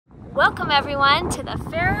Welcome everyone to the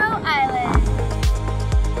Faroe Islands.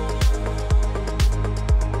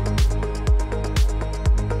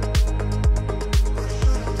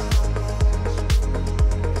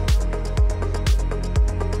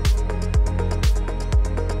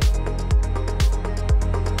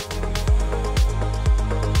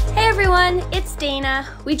 Hey everyone, it's Dana.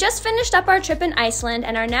 We just finished up our trip in Iceland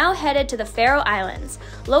and are now headed to the Faroe Islands.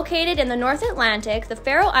 Located in the North Atlantic, the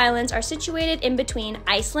Faroe Islands are situated in between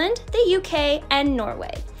Iceland, the UK, and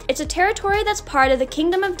Norway. It's a territory that's part of the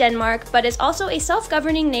Kingdom of Denmark, but is also a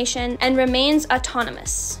self-governing nation and remains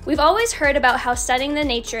autonomous. We've always heard about how stunning the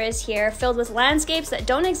nature is here, filled with landscapes that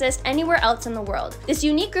don't exist anywhere else in the world. This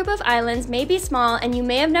unique group of islands may be small and you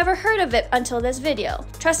may have never heard of it until this video.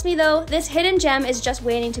 Trust me though, this hidden gem is just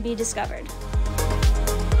waiting to be discovered.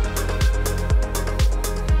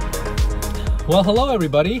 Well, hello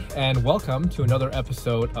everybody, and welcome to another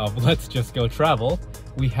episode of Let's Just Go Travel.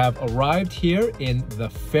 We have arrived here in the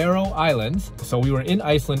Faroe Islands. So we were in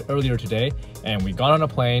Iceland earlier today, and we got on a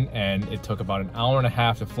plane, and it took about an hour and a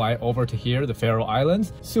half to fly over to here, the Faroe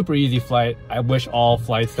Islands. Super easy flight. I wish all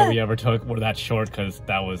flights that we ever took were that short, because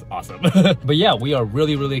that was awesome. But yeah, we are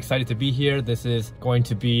really excited to be here. This is going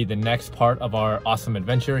to be the next part of our awesome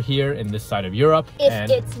adventure here in this side of Europe.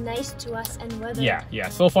 If it's nice to us and weather. Yeah.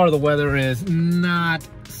 So far the weather is not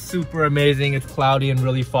super amazing. It's cloudy and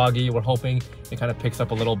really foggy. We're hoping it kind of picks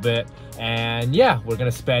up a little bit. And yeah, we're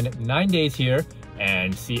gonna spend 9 days here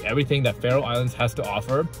and see everything that Faroe Islands has to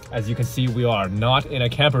offer. As you can see, we are not in a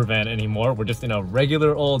camper van anymore. We're just in a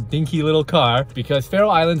regular old dinky little car because Faroe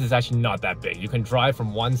Islands is actually not that big. You can drive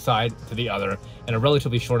from one side to the other in a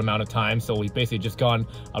relatively short amount of time. So we've basically just gone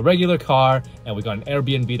a regular car and we got an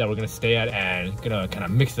Airbnb that we're gonna stay at and gonna kind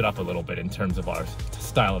of mix it up a little bit in terms of our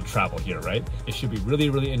style of travel here, right? It should be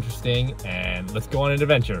really interesting, and let's go on an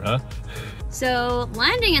adventure, huh? So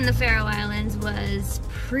landing in the Faroe Islands was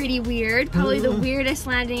pretty weird, probably the weirdest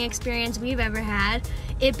landing experience we've ever had.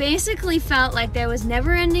 It basically felt like there was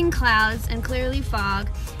never-ending clouds and clearly fog,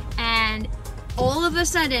 and all of a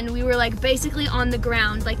sudden we were like basically on the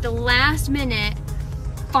ground. Like the last minute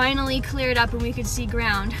finally cleared up and we could see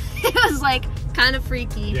ground. It was like kind of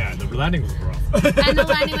freaky. Yeah, the landing was rough. And the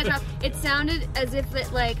landing was rough. It sounded as if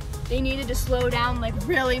it like they needed to slow down like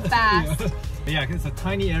really fast. Yeah, it's a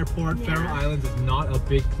tiny airport. Yeah. Faroe Islands is not a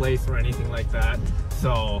big place or anything like that.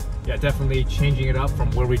 So yeah, definitely changing it up from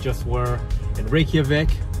where we just were in Reykjavik.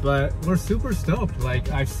 But we're super stoked. Like,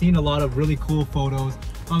 I've seen a lot of really cool photos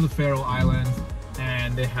of the Faroe Islands,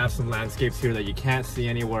 and they have some landscapes here that you can't see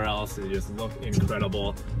anywhere else. They just look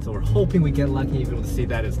incredible. So we're hoping we get lucky and be able to see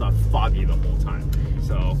that it's not foggy the whole time.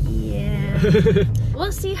 So yeah.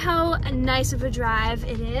 We'll see how nice of a drive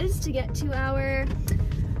it is to get to our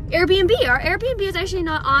Airbnb. Our Airbnb is actually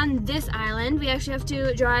not on this island. We actually have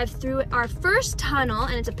to drive through our first tunnel,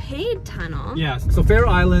 and it's a paid tunnel. Yeah, so Faroe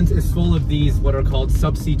Islands is full of these what are called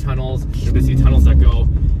subsea tunnels. They're basically tunnels that go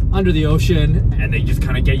under the ocean, and they just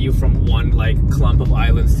kind of get you from one like clump of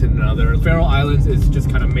islands to another. Faroe Islands is just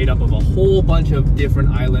kind of made up of a whole bunch of different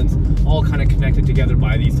islands, all kind of connected together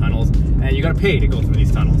by these tunnels, and you gotta pay to go through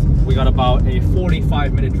these tunnels. We got about a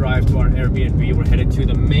 45-minute drive to our Airbnb. We're headed to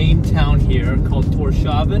the main town here called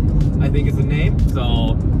Torshavn, I think is the name.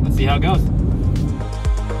 So let's see how it goes.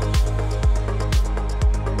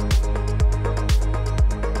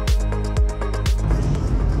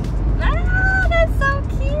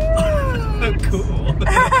 Cool.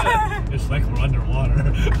 It's like we're underwater.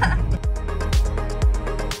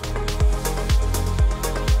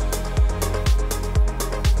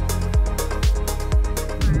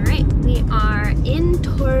 Alright, we are in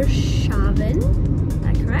Torshavn. Is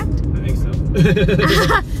that correct? I think so.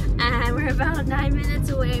 And we're about 9 minutes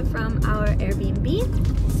away from our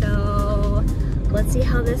Airbnb. So let's see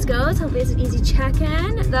how this goes. Hopefully it's an easy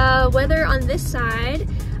check-in. The weather on this side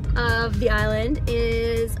of the island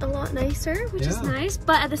is a lot nicer, which is nice,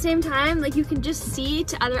 but at the same time, like, you can just see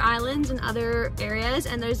to other islands and other areas,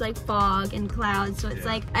 and there's like fog and clouds, so it's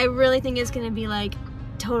like, I really think it's gonna be like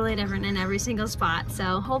totally different in every single spot.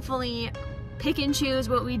 So hopefully pick and choose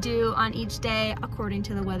what we do on each day according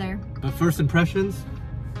to the weather. But first impressions,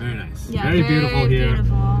 very nice. Yeah, very beautiful here.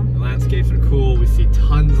 Beautiful. The landscapes are cool. We see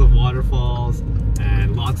tons of waterfalls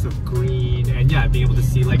and lots of green, and yeah, being able to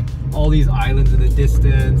see like all these islands in the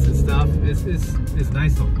distance and stuff is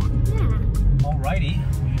nice so far. Yeah. Alrighty,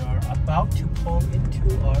 we are about to pull into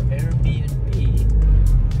our Airbnb.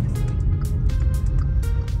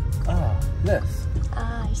 Ah, this.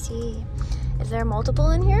 Ah, I see. Is there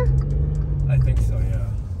multiple in here? I think so, yeah.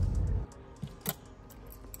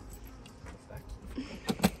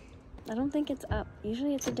 I don't think it's up.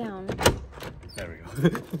 Usually it's a down. There we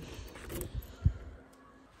go.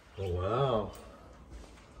 Oh, wow.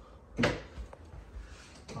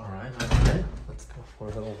 All right. Let's go for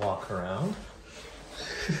a little walk around.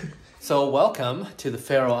 So welcome to the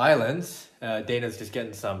Faroe Islands. Dana's just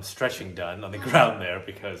getting some stretching done on the ground there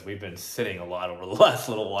because we've been sitting a lot over the last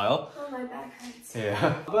little while. Oh, my back hurts.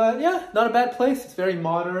 Yeah. But yeah, not a bad place. It's very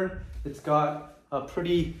modern. It's got a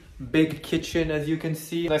pretty big kitchen, as you can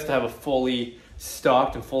see. Nice to have a fully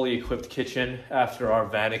stocked and fully equipped kitchen after our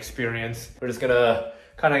van experience. We're just gonna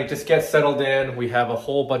kind of just get settled in. We have a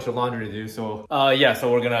whole bunch of laundry to do. So yeah,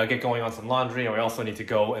 so we're gonna get going on some laundry, and we also need to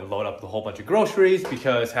go and load up the whole bunch of groceries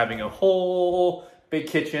because having a whole big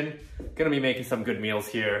kitchen, gonna be making some good meals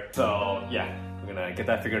here. So yeah, we're gonna get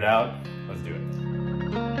that figured out. Let's do it.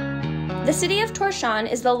 The city of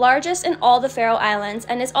Torshavn is the largest in all the Faroe Islands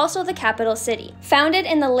and is also the capital city. Founded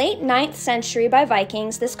in the late 9th century by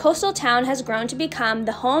Vikings, this coastal town has grown to become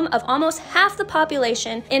the home of almost half the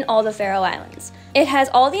population in all the Faroe Islands. It has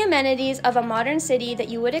all the amenities of a modern city that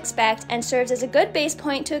you would expect and serves as a good base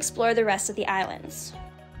point to explore the rest of the islands.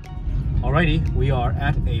 Alrighty, we are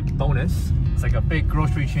at a Bonus. It's like a big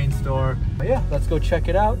grocery chain store. But yeah, let's go check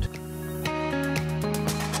it out.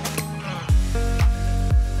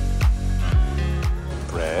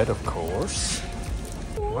 Bread, of course.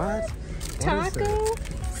 What? Taco,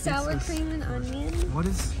 sour cream and onion.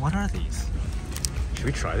 What are these? Should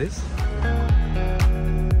we try this?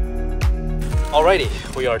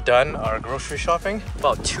 Alrighty, we are done our grocery shopping.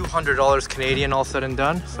 About $200 Canadian all said and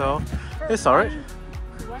done. So it's alright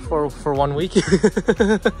for 1 week.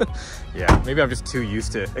 Yeah, maybe I'm just too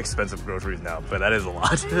used to expensive groceries now, but that is a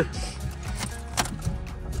lot.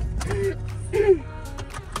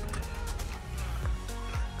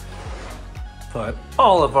 Put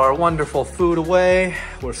all of our wonderful food away.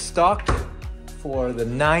 We're stocked for the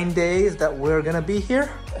 9 days that we're gonna be here.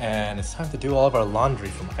 And it's time to do all of our laundry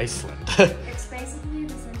from Iceland. It's basically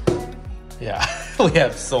the entire. Yeah, we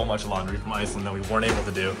have so much laundry from Iceland that we weren't able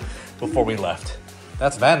to do before we left.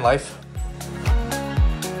 That's van life.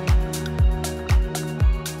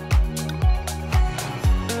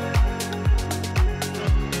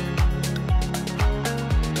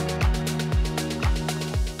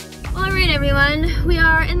 Everyone, we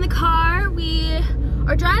are in the car. We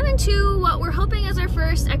are driving to what we're hoping is our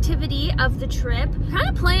first activity of the trip. Kind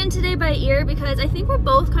of playing today by ear because I think we're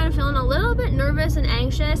both kind of feeling a little bit nervous and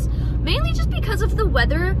anxious, mainly just because of the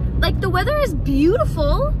weather. Like, the weather is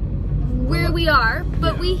beautiful where we are,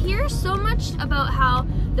 but we hear so much about how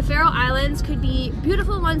the Faroe Islands could be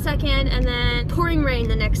beautiful one second and then pouring rain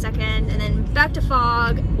the next second and then back to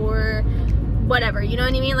fog or whatever, you know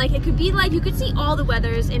what I mean? Like, it could be like you could see all the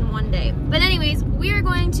weathers in one day. But anyways, we are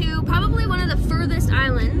going to probably one of the furthest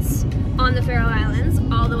islands on the Faroe Islands,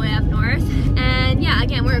 all the way up north. And yeah,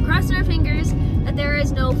 again, we're crossing our fingers that there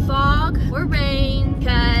is no fog or rain,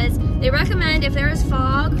 because they recommend if there is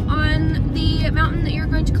fog on the mountain that you're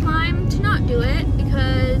going to climb to not do it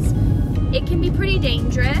because it can be pretty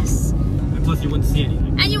dangerous. And plus you wouldn't see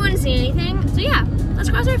anything. And you wouldn't see anything. So yeah, let's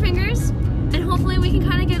cross our fingers. And hopefully we can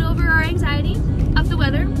kind of get over our anxiety of the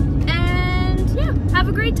weather and yeah, have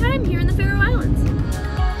a great time here in the Faroe Islands.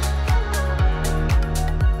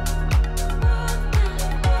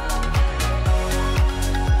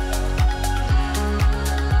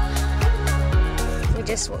 We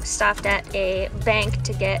just stopped at a bank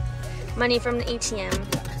to get money from the ATM.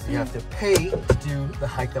 You have to pay to do the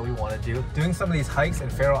hike that we want to do. Doing some of these hikes in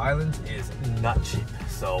Faroe Islands is not cheap.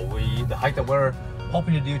 So the hike that we're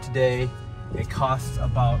hoping to do today, it costs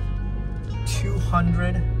about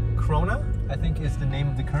 200 krona, I think is the name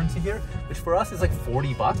of the currency here, which for us is like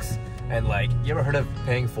 40 bucks. And like, you ever heard of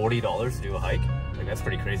paying $40 to do a hike? Like, that's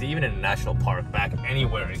pretty crazy. Even in a national park, back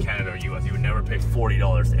anywhere in Canada or US, you would never pay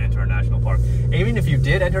 $40 to enter a national park. And even if you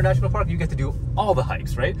did enter a national park, you get to do all the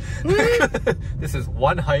hikes, right? This is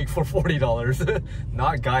one hike for $40,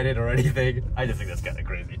 not guided or anything. I just think that's kind of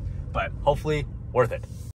crazy, but hopefully worth it.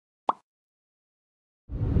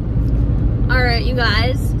 All right, you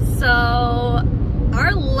guys, so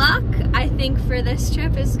our luck, I think, for this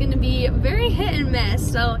trip is going to be very hit and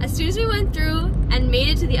miss. So as soon as we went through and made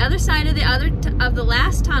it to the other side of the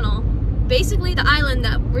last tunnel, basically the island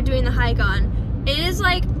that we're doing the hike on, it is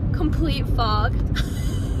like complete fog.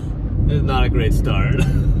 It's not a great start.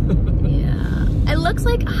 Yeah, it looks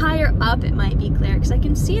like higher up it might be clear because I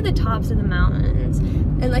can see the tops of the mountains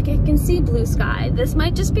and like I can see blue sky. This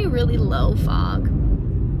might just be really low fog.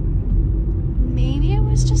 Maybe it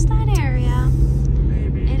was just that area.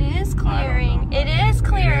 Maybe. It is clearing. It is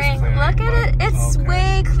clearing. Look at it. It's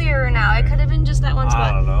way clearer now. It could have been just that one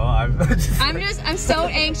spot. I don't know. I'm so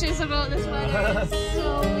anxious about this weather. It's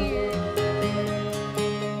so weird.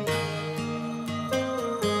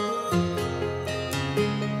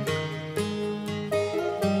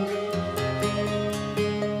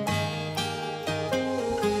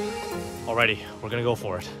 Alrighty, we're gonna go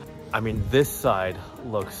for it. I mean, this side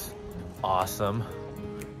looks awesome,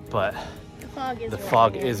 but the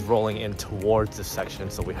fog is rolling in towards this section,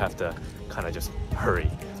 so we have to kind of just hurry.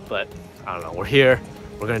 But I don't know, we're here,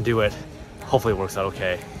 we're gonna do it. Hopefully it works out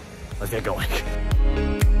okay. Let's get going.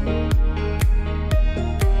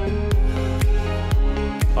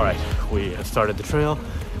 All right, we have started the trail.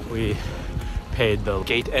 We paid the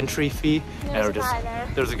gate entry fee.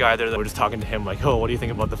 There's a guy there that we're just talking to him like, oh, what do you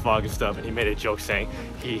think about the fog and stuff? And he made a joke saying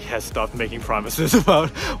he has stopped making promises about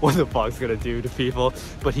what the fog's gonna do to people.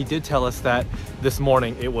 But he did tell us that this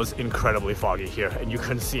morning it was incredibly foggy here and you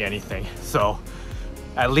couldn't see anything. So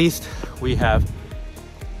at least we have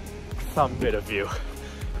some bit of view.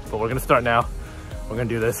 But we're gonna start now. We're gonna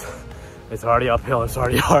do this. It's already uphill, it's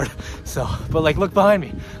already hard. So, but like, look behind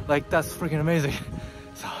me. Like, that's freaking amazing.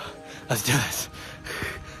 So, let's do this.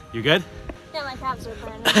 You good? Yeah, my calves are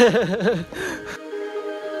burning.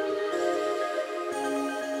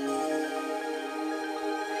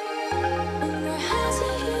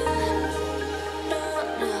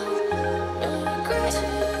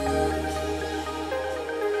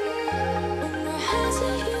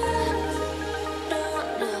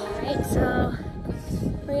 So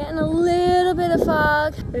we're getting a little bit of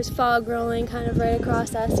fog. There's fog rolling kind of right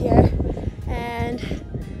across us here. And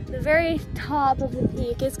the very top of the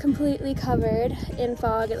peak is completely covered in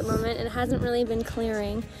fog at the moment and it hasn't really been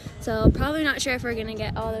clearing. So probably not sure if we're gonna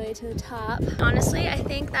get all the way to the top. Honestly, I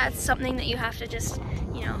think that's something that you have to just,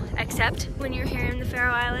 you know, accept when you're here in the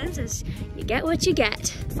Faroe Islands is you get what you get.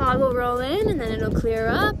 Fog will roll in and then it'll clear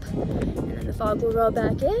up and then the fog will roll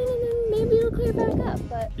back in and then maybe it'll clear back up.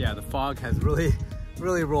 But yeah, the fog has really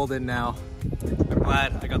rolled in now. I'm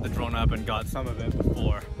glad I got the drone up and got some of it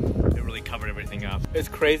before it really covered everything up. It's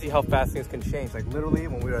crazy how fast things can change. Like literally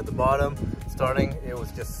when we were at the bottom starting, it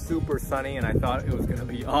was just super sunny and I thought it was gonna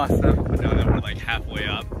be awesome. But now that we're like halfway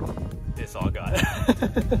up, it's all gone.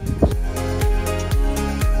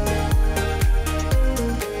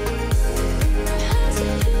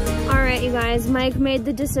 all right, you guys, Mike made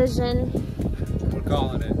the decision. We're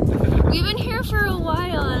calling it. We've been here for a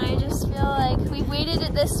while and I just feel like we waited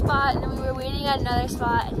at this spot and then we were waiting at another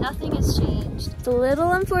spot and nothing has changed. It's a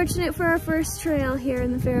little unfortunate for our first trail here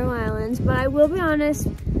in the Faroe Islands, but I will be honest,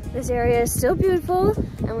 this area is still beautiful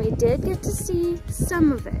and we did get to see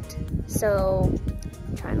some of it. So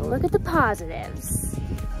I'm trying to look at the positives.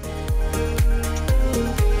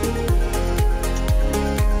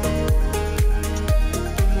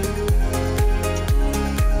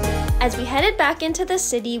 As we headed back into the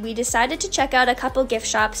city, we decided to check out a couple gift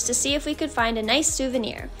shops to see if we could find a nice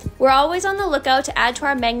souvenir. We're always on the lookout to add to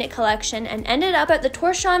our magnet collection and ended up at the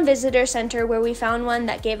Torshavn Visitor Center where we found one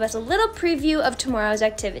that gave us a little preview of tomorrow's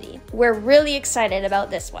activity. We're really excited about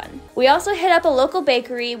this one. We also hit up a local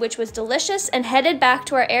bakery, which was delicious, and headed back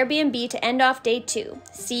to our Airbnb to end off day 2.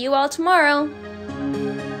 See you all tomorrow!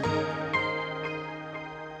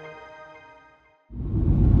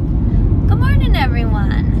 Good morning,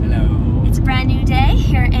 everyone! It's a brand new day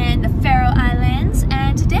here in the Faroe Islands,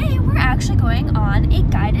 and today we're actually going on a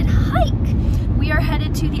guided hike. We are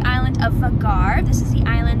headed to the island of Vagar. This is the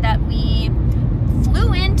island that we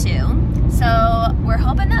flew into, so we're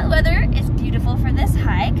hoping that weather is beautiful for this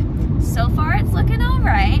hike. So far it's looking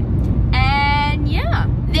alright, and yeah,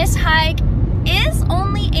 this hike is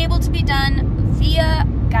only able to be done via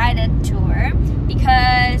guided tour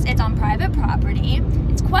because it's on private property.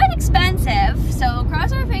 It's quite expensive, so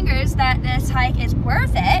cross our fingers that this hike is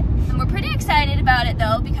worth it. And we're pretty excited about it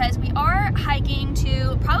though because we are hiking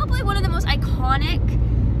to probably one of the most iconic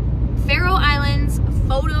Faroe Islands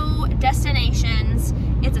photo destinations.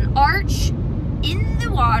 It's an arch in the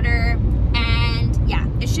water and yeah,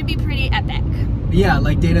 it should be pretty epic. Yeah,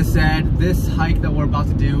 like Dana said, this hike that we're about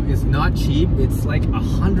to do is not cheap. It's like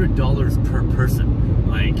 $100 per person,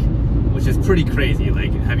 like, which is pretty crazy.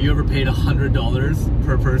 Like, have you ever paid $100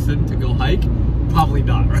 per person to go hike? Probably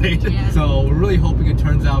not, right? Yeah. So we're really hoping it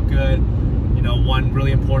turns out good. You know, one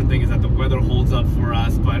really important thing is that the weather holds up for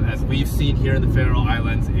us, but as we've seen here in the Faroe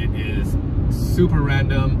Islands, it is super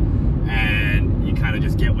random and you kind of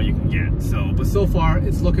just get what you can get. So, but so far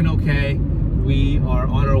it's looking okay. We are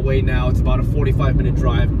on our way now. It's about a 45-minute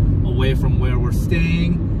drive away from where we're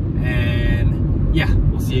staying. And yeah,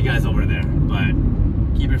 we'll see you guys over there. But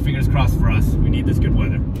keep your fingers crossed for us. We need this good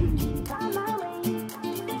weather.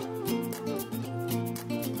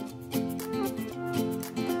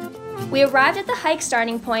 We arrived at the hike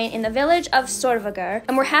starting point in the village of Sorvagur,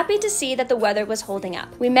 and we're happy to see that the weather was holding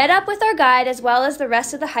up. We met up with our guide as well as the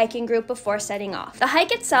rest of the hiking group before setting off. The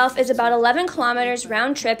hike itself is about 11 kilometers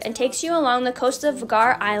round trip and takes you along the coast of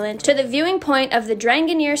Faroe Island to the viewing point of the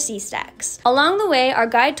Drangarnir Sea Stacks. Along the way, our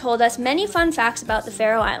guide told us many fun facts about the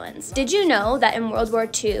Faroe Islands. Did you know that in World War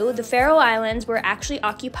II, the Faroe Islands were actually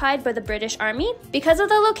occupied by the British Army? Because of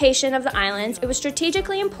the location of the islands, it was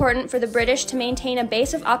strategically important for the British to maintain a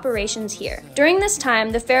base of operations here. During this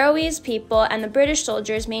time, the Faroese people and the British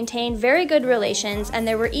soldiers maintained very good relations, and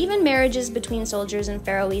there were even marriages between soldiers and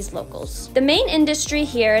Faroese locals. The main industry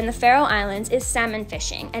here in the Faroe Islands is salmon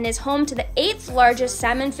fishing and is home to the 8th largest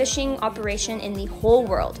salmon fishing operation in the whole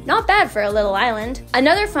world. Not bad for a little island.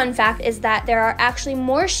 Another fun fact is that there are actually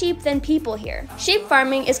more sheep than people here. Sheep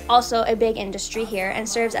farming is also a big industry here and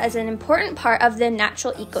serves as an important part of the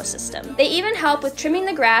natural ecosystem. They even help with trimming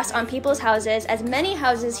the grass on people's houses, as many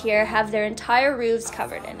houses here have their entire roofs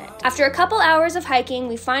covered in it. After a couple hours of hiking,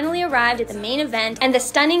 we finally arrived at the main event and the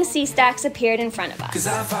stunning sea stacks appeared in front of us. 'Cause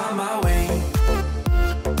I found my way.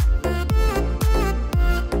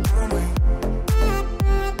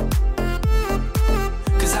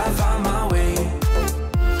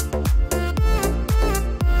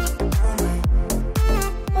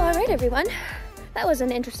 Everyone, that was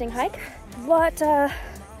an interesting hike. A lot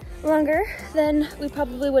longer than we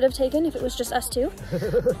probably would have taken if it was just us two.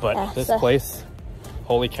 But this place,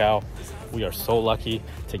 holy cow, we are so lucky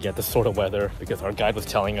to get this sort of weather, because our guide was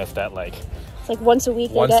telling us that it's like once a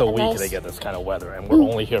week they get this kind of weather, and we're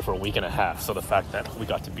only here for a week and a half. So the fact that we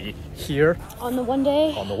got to be here on the one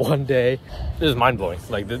day, this is mind-blowing.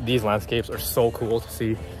 Like these landscapes are so cool to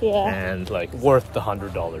see, and like worth the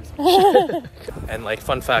 $100. And like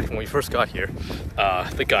fun fact, when we first got here,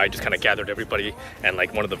 the guide just kind of gathered everybody, and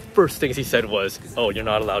like one of the first things he said was, "Oh, you're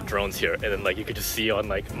not allowed drones here." And then like you could just see on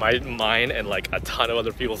like mine and like a ton of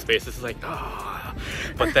other people's faces like, ah.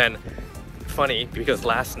 But then funny, because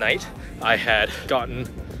last night I had gotten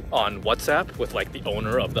on WhatsApp with like the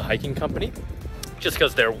owner of the hiking company, just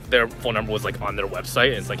because their phone number was like on their website,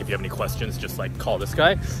 and it's like, if you have any questions, just like call this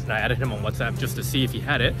guy. And I added him on WhatsApp just to see if he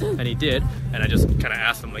had it, and he did. And I just kind of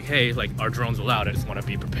asked him like, hey, like, are drones allowed? I just want to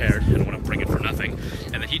be prepared. I don't want to bring it for nothing.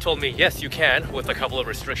 And then he told me, yes, you can, with a couple of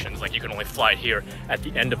restrictions. Like, you can only fly here at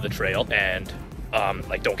the end of the trail, and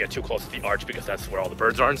like, don't get too close to the arch, because that's where all the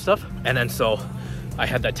birds are and stuff. And then so I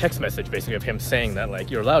had that text message basically of him saying that like,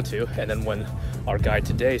 you're allowed to. And then when our guide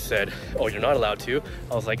today said, oh, you're not allowed to,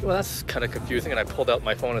 I was like, well, that's kind of confusing. And I pulled out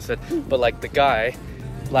my phone and said, but like the guy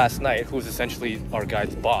last night, who was essentially our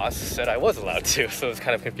guide's boss, said I was allowed to. So it was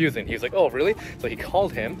kind of confusing. He was like, oh, really? So he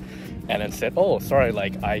called him and then said, oh, sorry,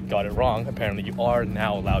 like I got it wrong. Apparently you are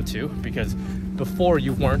now allowed to, because before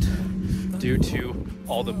you weren't, due to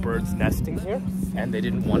all the birds nesting here, and they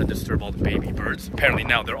didn't want to disturb all the baby birds. Apparently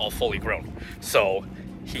now they're all fully grown. So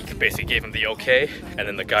he basically gave him the okay, and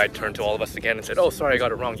then the guide turned to all of us again and said, oh, sorry, I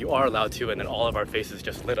got it wrong. You are allowed to. And then all of our faces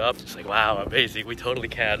just lit up. It's like, wow, amazing. We totally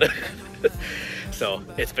can. So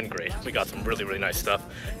it's been great. We got some really, really nice stuff,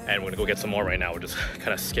 and we're gonna go get some more right now. We're just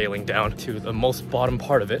kind of scaling down to the most bottom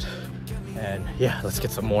part of it. And yeah, let's get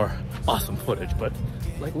some more awesome footage. But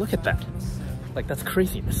like, look at that. Like, that's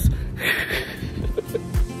craziness.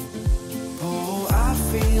 Oh, I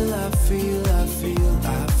feel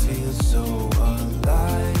so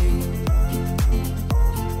alive.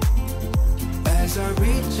 As I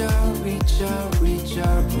reach out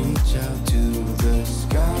to the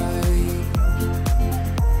sky.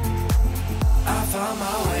 I found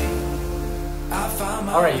my way.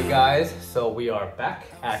 All right, you guys, so we are back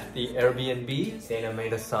at the Airbnb. Dana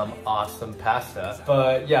made us some awesome pasta.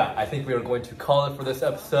 But yeah, I think we are going to call it for this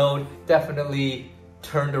episode. Definitely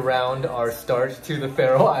turned around our start to the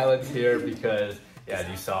Faroe Islands here, because yeah, as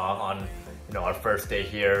you saw on our first day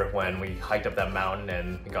here, when we hiked up that mountain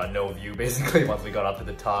and got no view basically once we got up to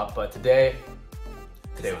the top. But today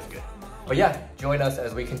was good. But yeah, join us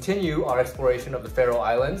as we continue our exploration of the Faroe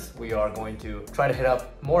Islands. We are going to try to hit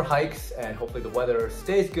up more hikes, and hopefully the weather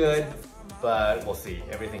stays good, but we'll see.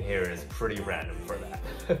 Everything here is pretty random for that.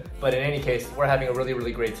 But in any case, we're having a really,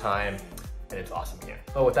 really great time, and it's awesome here.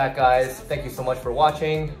 But with that, guys, thank you so much for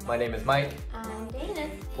watching. My name is Mike. I'm Dana.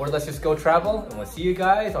 Or Let's Just Go Travel, and we'll see you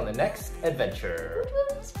guys on the next adventure.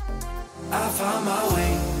 I found my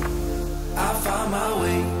way.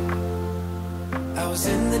 I was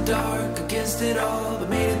in the dark against it all, but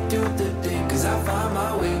made it through the day. 'Cause I found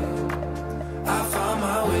my way.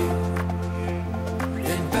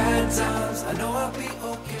 In bad times, I know I'll be